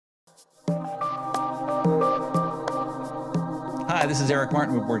Hi, this is Eric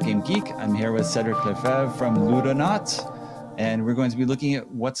Martin with BoardGameGeek. I'm here with Cedric Lefebvre from Ludonaut, and we're going to be looking at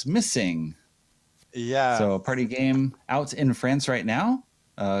what's missing. Yeah. So a party game out in France right now,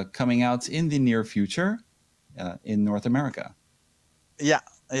 coming out in the near future in North America. Yeah.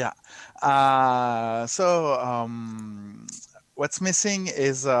 What's missing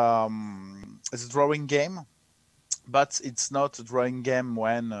is a drawing game, but it's not a drawing game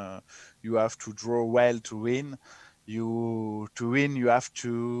when you have to draw well to win. To win, you have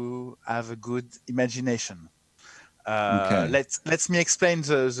to have a good imagination. Okay. Let me explain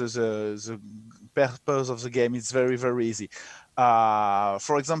the purpose of the game. It's very, very easy.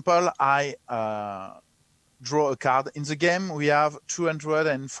 For example, I draw a card. In the game, we have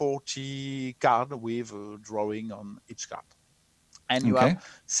 240 cards with a drawing on each card. And you have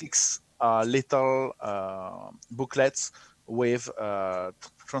 6 little booklets with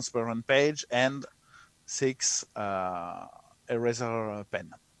transparent page and 6 eraser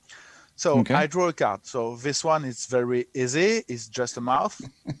pen. So I draw a card. So this one is very easy. It's just a mouth.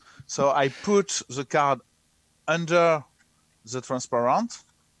 So I put the card under the transparent,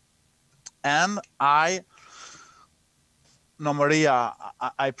 and normally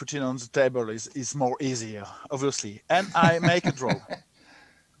I put it on the table. Is more easier, obviously, and I make a draw.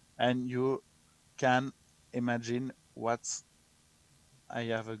 And you can imagine what I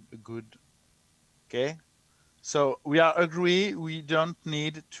have a good. Okay, so we are agree. We don't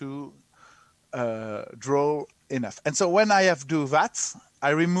need to draw enough. And so when I have do that,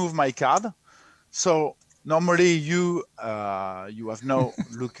 I remove my card. So normally you have no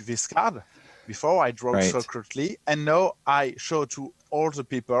look this card before I draw secretly, and now I show to all the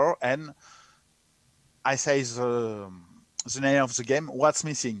people and I say the name of the game, what's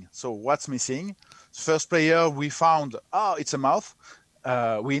missing. So what's missing? The first player we found, it's a mouth,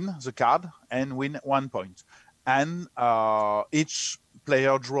 win the card and win 1 point. And each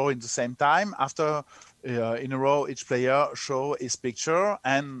player draw in the same time. After in a row, each player show his picture,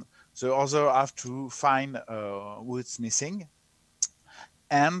 and the other have to find what's missing.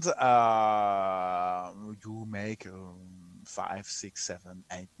 And you make 5, 6, 7,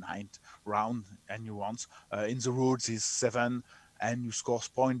 8, 9 round, and you want. In the rules is 7, and you score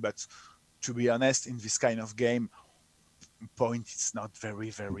point. But to be honest, in this kind of game, point is not very,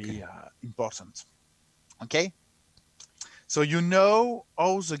 very important. Okay. So you know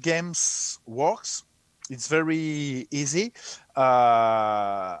how the games works. It's very easy.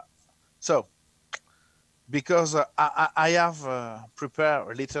 So because I have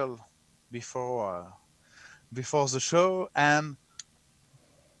prepared a little before the show, and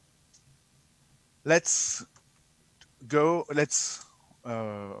let's go.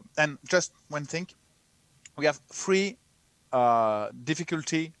 And just one thing, we have 3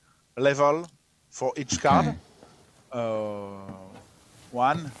 difficulty level for each card.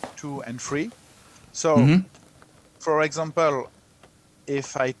 1, 2, and 3. So, for example,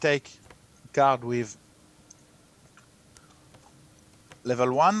 if I take card with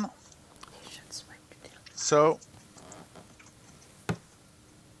level 1, so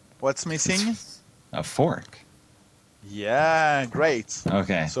what's missing? A fork. Yeah, great.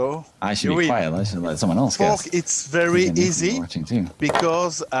 Okay. So I should be quiet. I should let someone else guess. Fork, it's very easy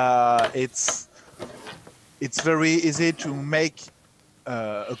because it's very easy to make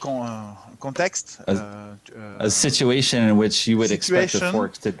a context. A situation in which you would expect the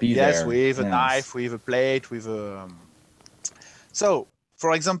fork to be there. Yes, with a knife, with a plate, with a... So,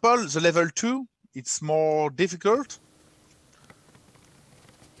 for example, the level 2, it's more difficult.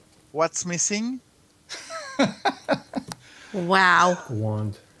 What's missing? Wow. A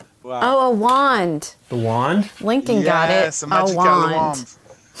wand. Wow. Oh, a wand. The wand? Lincoln got it. Yes, a magical wand.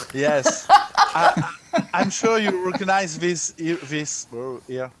 Yes. I'm sure you recognize this hero.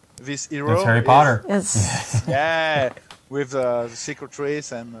 That's Harry Potter. Yes. Yeah, with the secret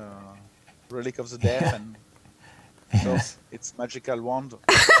race and relic of the death, and so it's magical wand.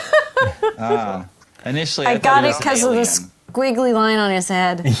 Initially, I got it because of the squiggly line on his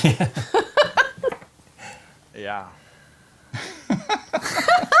head. Yeah.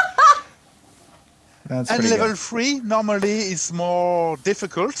 That's and level good. 3 normally is more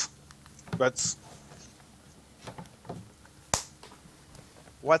difficult, but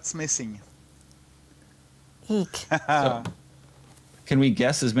what's missing? Eek. So, can we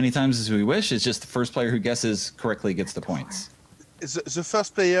guess as many times as we wish? It's just the first player who guesses correctly gets the points. The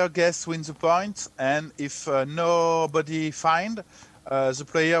first player guess wins the point, and if nobody find, the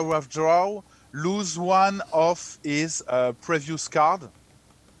player who have draw lose one of his previous card.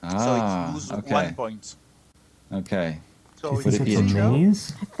 So it lose 1 point. Okay. So Would it be a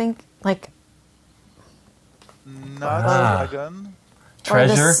maze? I think, like... not a dragon.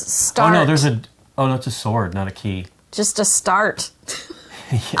 Treasure? Oh start. no, there's a... Oh no, it's a sword, not a key. Just a start.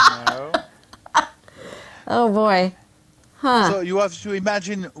 No. Oh boy. Huh. So you have to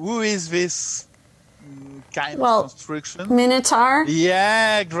imagine who is this kind of construction. Minotaur?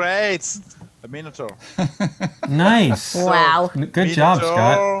 Yeah, great. A minotaur. Nice. Wow. Good job,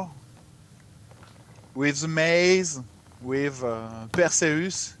 Scott. With the maze, with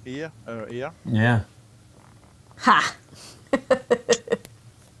Perseus here. Yeah. Ha!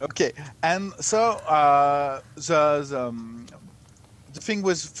 Okay, and so the thing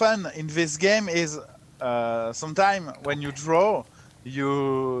was fun in this game is sometimes when you draw,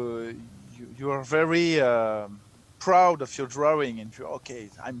 you are very proud of your drawing and you're okay,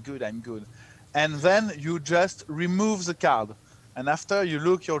 I'm good, and then you just remove the card, and after you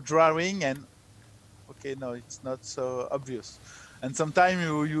look your drawing and okay, no, it's not so obvious, and sometimes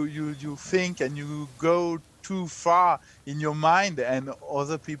you think and you go too far in your mind, and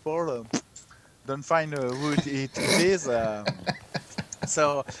other people don't find who it is.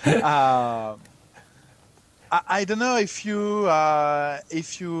 So I don't know if you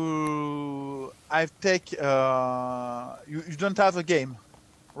you don't have a game,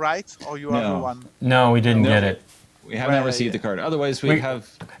 right? Or you have one? No, we didn't get it. We have not received the card. Otherwise, we have.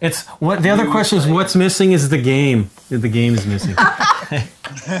 It's what the other question is. What's missing is the game. The game is missing.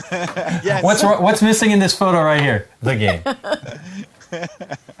 Yes. What's missing in this photo right here? The game.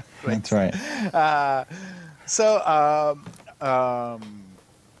 That's right. So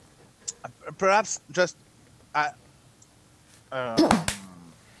perhaps just I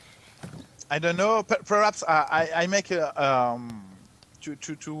don't know. Perhaps I make a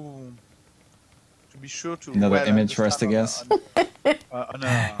to be sure to another image for us to guess.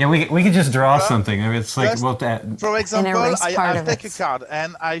 Yeah, we could just draw something. I mean, it's like for example, I take a it. card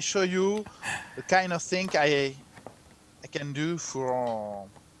and I show you the kind of thing I can do for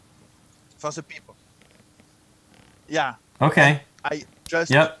the people. Yeah. Okay. I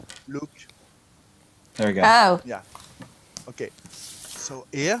just look. There we go. Oh. Yeah. Okay. So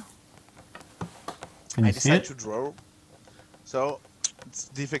here Can you I see decide it? to draw. So it's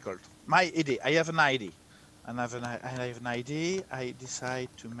difficult. My idea. I have an idea. And I have an idea. I decide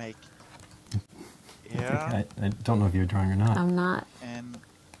to make here. I don't know if you're drawing or not. I'm not. And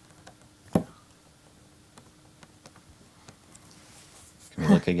Can we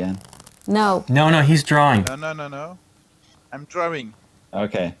look again? No. No, he's drawing. no. I'm drawing.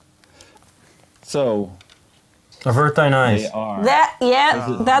 Okay. So Avert thine eyes. they are.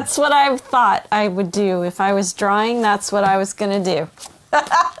 That's what I thought I would do. If I was drawing, that's what I was going to do.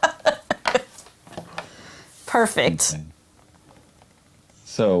 Perfect. Okay.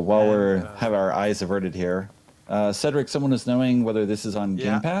 So while we have our eyes averted here, Cedric, someone is knowing whether this is on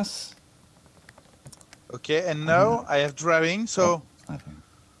Game Pass? Okay, and now I have drawing. So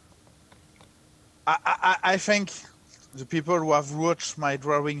I think the people who have watched my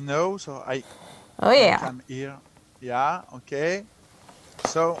drawing know. So I come here. Yeah, okay.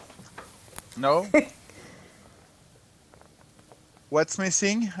 So, no. What's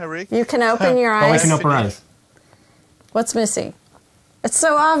missing, Eric? You can open your eyes. Oh, we can open our eyes. What's missing? It's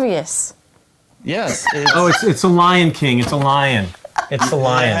so obvious. Yes. It's a Lion King. It's a lion. It's the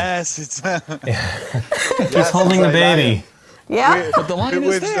lion. Yes, it's. He's holding the baby. Yeah. But the lion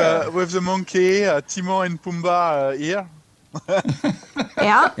is there. With the monkey, Timon and Pumbaa here.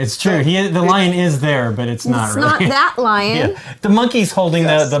 Yeah. It's true. The lion is there, but it's not really. It's not that lion. Yeah. The monkey's holding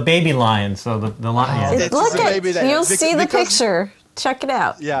the baby lion, so the lion. That's Look the at baby lion. you'll see the Because- picture. Check it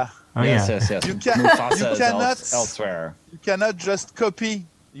out. Yeah. Oh, yes, yeah. yes. You Mufasa is cannot- elsewhere. You cannot just copy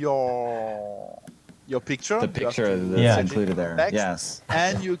your picture. The You have picture to that's Yeah. included there. text, Yes.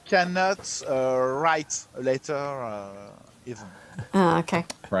 And you cannot write a letter even. Oh, okay.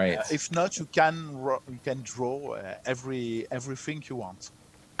 Right. If not, you can draw everything you want.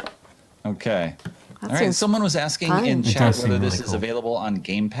 Okay. All right. seems Someone was asking fun. in It chat does whether seem this really is cool. available on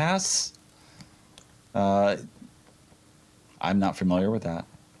Game Pass. I'm not familiar with that.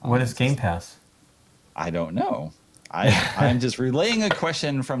 What is Game Pass? I don't know. I'm just relaying a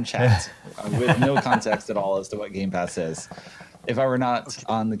question from chat with no context at all as to what Game Pass is. If I were not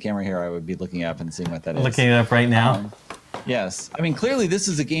on the camera here, I would be looking up and seeing what that is. Looking it up right now. Yes. I mean, clearly this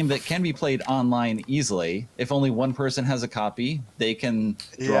is a game that can be played online easily. If only one person has a copy, they can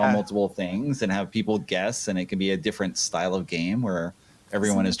draw Yeah. multiple things and have people guess, and it can be a different style of game where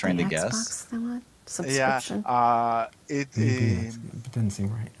everyone is trying to guess. Xbox they want? Yeah. Subscription. It doesn't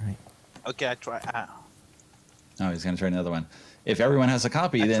seem right. Okay, I try. Oh, he's going to try another one. If everyone has a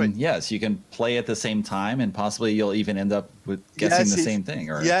copy, then yes, you can play at the same time, and possibly you'll even end up with guessing the same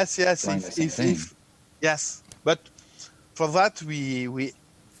thing. Or yes. drawing the same thing. Yes. But for that, we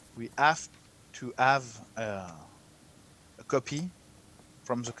have to have a copy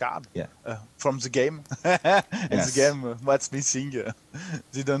from the card, from the game. And the game, what's missing,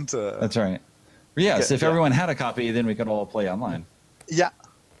 didn't. That's right. Yes, if everyone had a copy, then we could all play online. Yeah.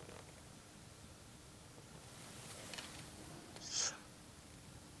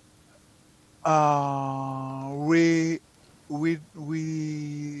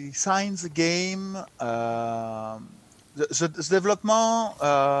 We signed the game. The development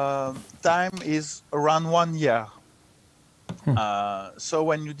time is around 1 year. So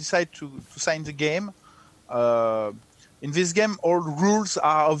when you decide to sign the game, in this game, all rules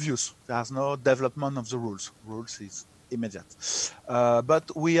are obvious. There's no development of the rules. Rules is immediate. But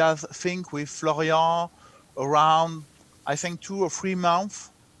we have think with Florian around, I think, 2 or 3 months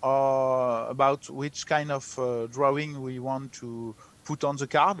about which kind of drawing we want to put on the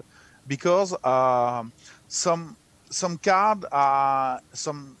card, because some card,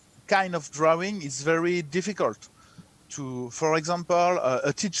 some kind of drawing is very difficult to. For example,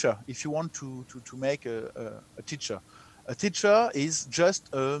 a teacher. If you want to make a teacher is just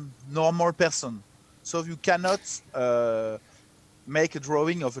a normal person, so you cannot make a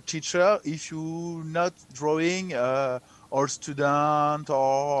drawing of a teacher if you not drawing or student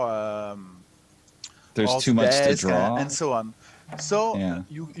or there's or too much to draw and so on. So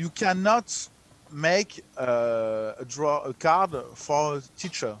you cannot make a card for a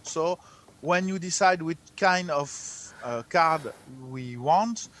teacher. So when you decide which kind of card we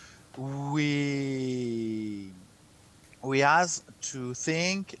want, we have to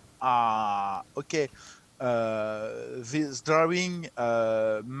think, okay, this drawing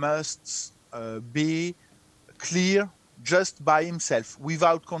must be clear just by himself,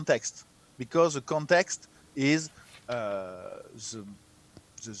 without context, because the context is the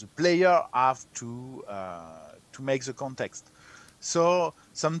player have to make the context. So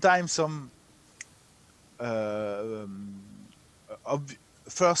sometimes some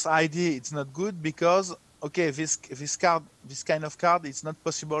first idea it's not good, because okay, this kind of card, it's not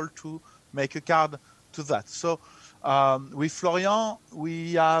possible to make a card to that. So with Florian,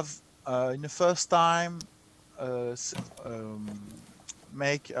 we have in the first time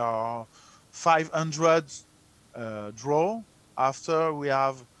make 500 draw. After we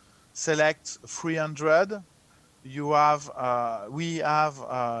have select 300. You have we have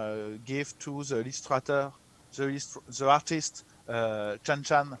give to the illustrator, the artist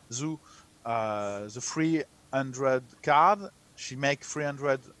Chan Zhu the 300 card. She make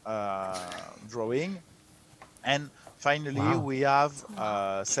 300 drawing, and finally we have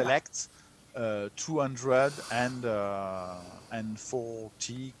select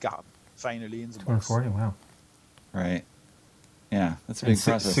 240 card. Finally in the box. 240. Wow. Right. Yeah, that's a big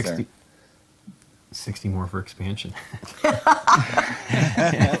process 60, there. 60 more for expansion.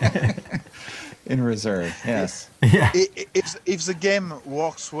 In reserve, yes. Yeah. If the game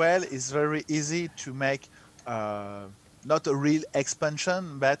works well, it's very easy to make not a real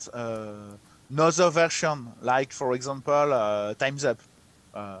expansion, but another version. Like for example, Time's Up.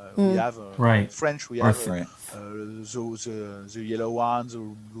 We have French. We have the yellow one, the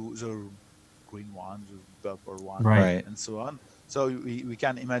blue, the green one, the purple one, and so on. So we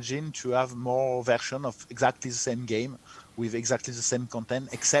can imagine to have more version of exactly the same game with exactly the same content,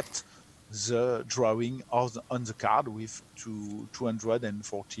 except the drawing on the card with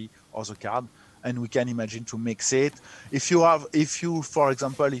 240 other card, and we can imagine to mix it. If you, for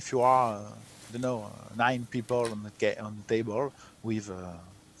example, if you are, 9 people on the table with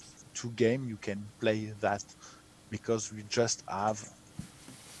 2 games, you can play that, because we just have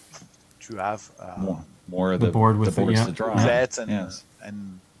to have more of the board with the boards to draw.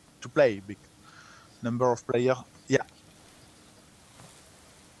 And to play big number of players. Yeah.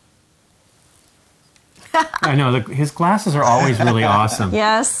 I know his glasses are always really awesome.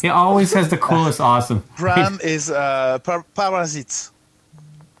 Yes. He always has the coolest awesome. Brand is Parasites.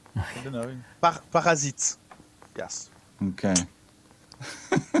 I don't know. Parasites. Yes. Okay.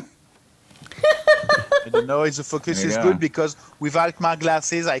 I don't know if the focus is good, because without my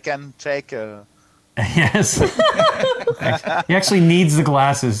glasses I can check. Yes. He actually needs the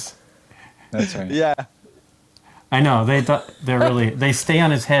glasses. That's right. Yeah. I know they stay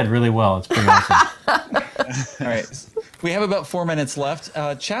on his head really well. It's pretty awesome. All right, we have about 4 minutes left.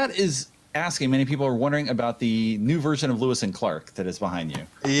 Chat is asking. Many people are wondering about the new version of Lewis and Clark that is behind you.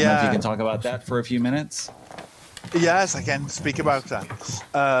 Yeah. I don't know if you can talk about that for a few minutes. Yes, I can speak about that.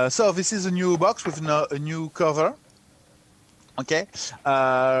 So this is a new box with a new cover. Okay.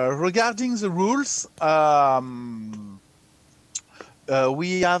 Regarding the rules,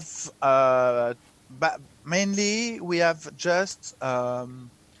 we have but mainly we have just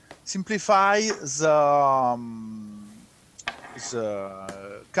simplify the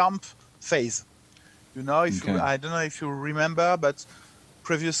camp phase. You know, if Okay. I don't know if you remember, but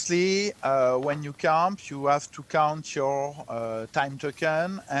previously when you camp, you have to count your time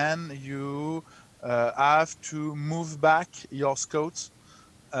token, and you have to move back your scouts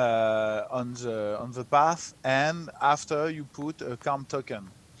on the path, and after you put a camp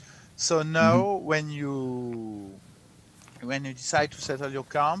token. So now when you decide to settle your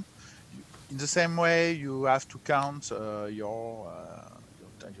camp, in the same way you have to count your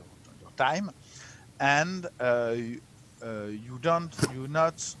time, and you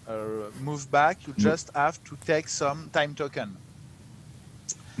not move back. You just have to take some time token.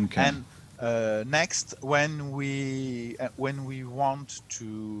 Okay. And next, when we want to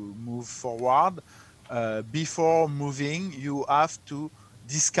move forward, before moving, you have to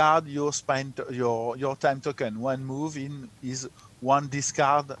discard your your time token. One move in is one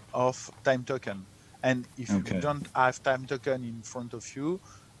discard of time token, and if Okay. you don't have time token in front of you,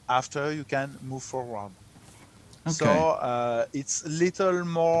 after you can move forward. Okay. So it's a little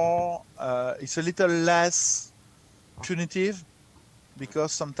more, it's a little less punitive,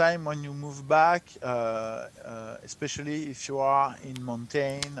 because sometimes when you move back, especially if you are in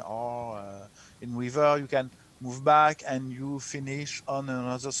mountain or in river, you can move back and you finish on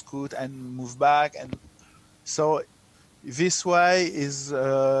another scoot and move back. And so this way is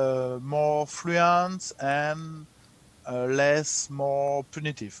more fluent and more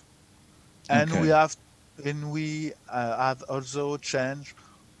punitive. And Okay. we have also changed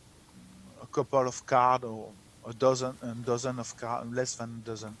a couple of cards, or a dozen of cards, less than a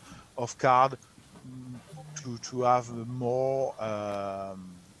dozen of cards, to have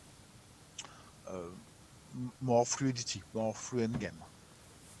more fluidity, more fluent game.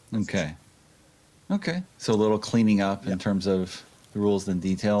 Okay. Okay. So a little cleaning up in terms of the rules and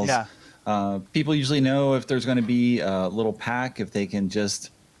details. Yeah. People usually know if there's going to be a little pack, if they can just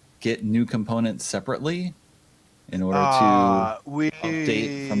get new components separately in order to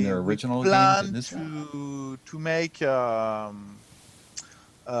update from their original game to this one. To make I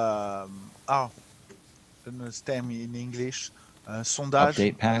don't know the name in English. Sondage.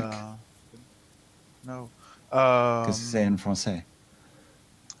 Update pack. No. Qu'est-ce que c'est en français?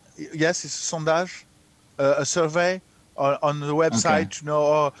 Yes, it's sondage, a survey on the website to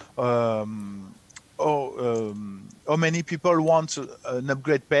know how many people want an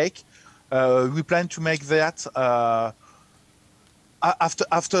upgrade pack. We plan to make that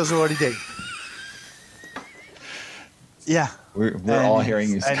after the holiday. Yeah. We're all hearing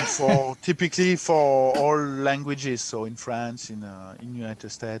you. And typically for all languages, so in France, in United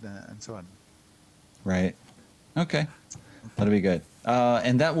States, and so on. Right. Okay. That'll be good.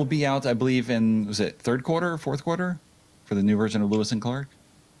 And that will be out, I believe, in, was it third quarter, fourth quarter for the new version of Lewis and Clark?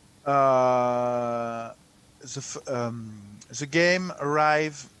 The game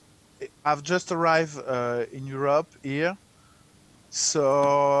I've just arrived in Europe here,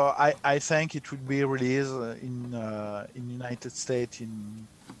 so I think it would be released in United States in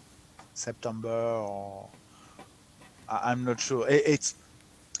September, or I'm not sure. It's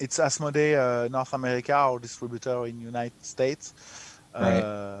Asmodee North America, our distributor in United States.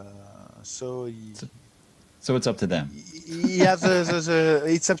 Right. So it's up to them. Yeah,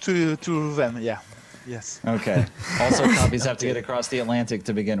 it's up to them. Yeah. Yes. Okay. Also, copies have to get across the Atlantic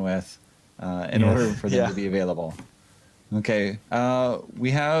to begin with in order for them to be available. Okay.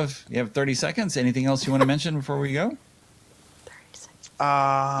 You have 30 seconds. Anything else you want to mention before we go? 30 seconds.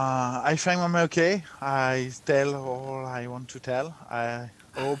 I think I'm okay. I tell all I want to tell. I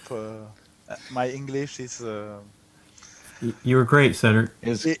hope my English is... You were great, Cedric.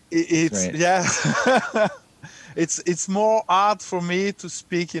 It's great. Yeah. It's more hard for me to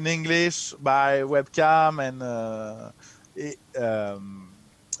speak in English by webcam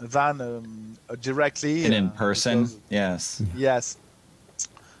than directly. And in person, yes. Yes.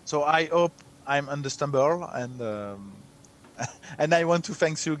 So I hope I'm understandable, and I want to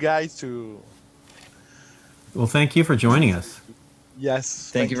thank you guys to. Well, thank you for joining us.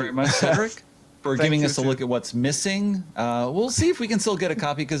 Yes. Thank you very much, Cedric, for Thank giving you us a too. look at what's missing. We'll see if we can still get a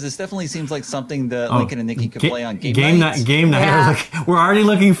copy, because this definitely seems like something that Lincoln and Nikki could play on game night. Game night. Yeah. We're already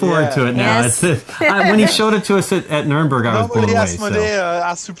looking forward to it now. Yes. When he showed it to us at Nuremberg, I was blown Normally, away. Asmodee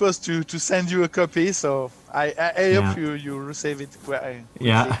are supposed to send you a copy, so I hope you receive it quickly.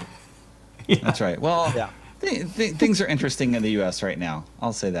 Yeah. That's right. Well, Yeah. things are interesting in the U.S. right now.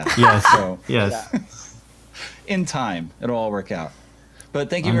 I'll say that. Yes. So Yes. Yeah. in time, it'll all work out. But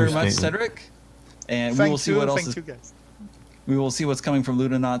thank you very much, Understatement. Cedric. And we will see what else Thank you guys. we will see what's coming from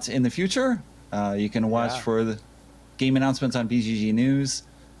Ludonauts in the future. You can watch for the game announcements on BGG News,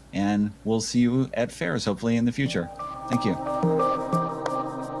 and we'll see you at fairs hopefully in the future. Thank you.